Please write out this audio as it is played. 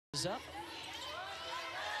Is up.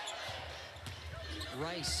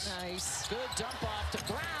 Rice. Nice. Good dump off to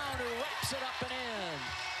Brown, who wraps it up and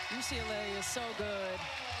in. UCLA is so good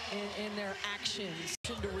in their actions.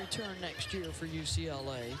 To return next year for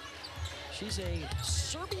UCLA. She's a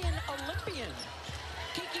Serbian Olympian.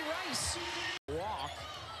 Kiki Rice. Walk.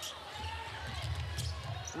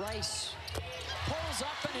 Rice pulls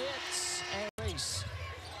up and hits. And Rice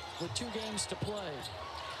with 2 games to play.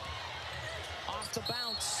 Off the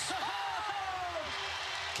bounce. Oh!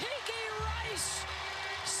 Kiki Rice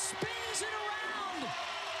spins it around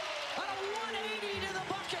on a 180 to the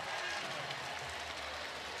bucket.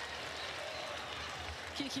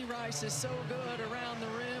 Kiki Rice is so good around the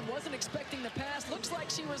rim. Wasn't expecting the pass. Looks like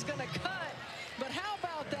she was going to cut. But how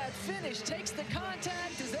about that finish? Takes the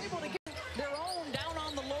contact, is able to get their own down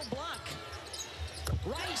on the low block.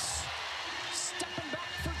 Rice stepping back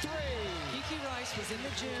for 3. Kiki Rice was in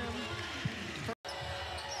the gym.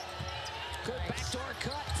 Good backdoor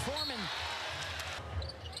cut, Foreman.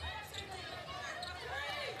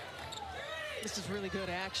 This is really good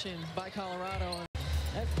action by Colorado.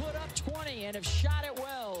 Have put up 20 and have shot it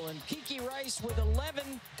well. And Kiki Rice with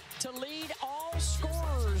 11 to lead all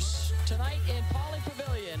scorers tonight in Pauley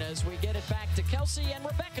Pavilion as we get it back to Kelsey and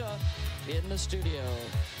Rebecca in the studio.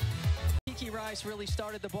 Kiki Rice really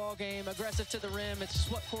started the ball game, aggressive to the rim. It's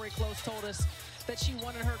just what Corey Close told us that she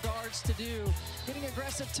wanted her guards to do. Getting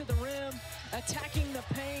aggressive to the rim, attacking the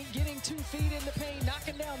paint, getting 2 feet in the paint,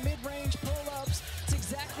 knocking down mid-range pull-ups. It's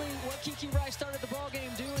exactly what Kiki Rice started the ball game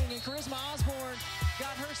doing, and Charisma Osborne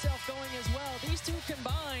got herself going as well. These two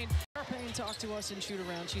combined. Payne talked to us in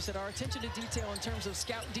shoot-around. She said, our attention to detail in terms of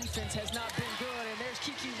scout defense has not been good, and there's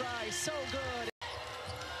Kiki Rice, so good.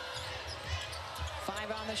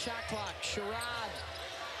 5 on the shot clock. Sherrod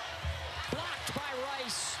blocked by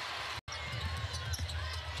Rice.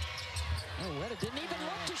 Oh, Wetta didn't even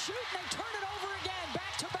look to shoot, and they turn it over again.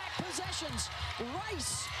 Back-to-back possessions.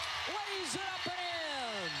 Rice lays it up and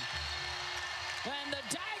in. And the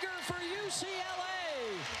dagger for UCLA.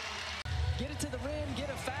 Get it to the rim, get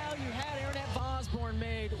a foul. You had Aaron Osborne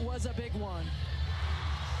made was a big one.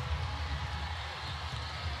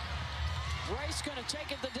 Rice going to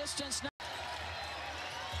take it the distance now.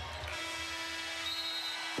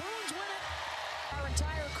 Bruins win it. Our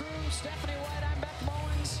entire crew, Stephanie White, I'm Beth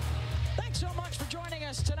Mullins. Thanks so much for joining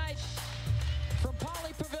us tonight from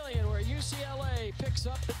Pauley Pavilion, where UCLA picks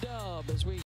up the dub as we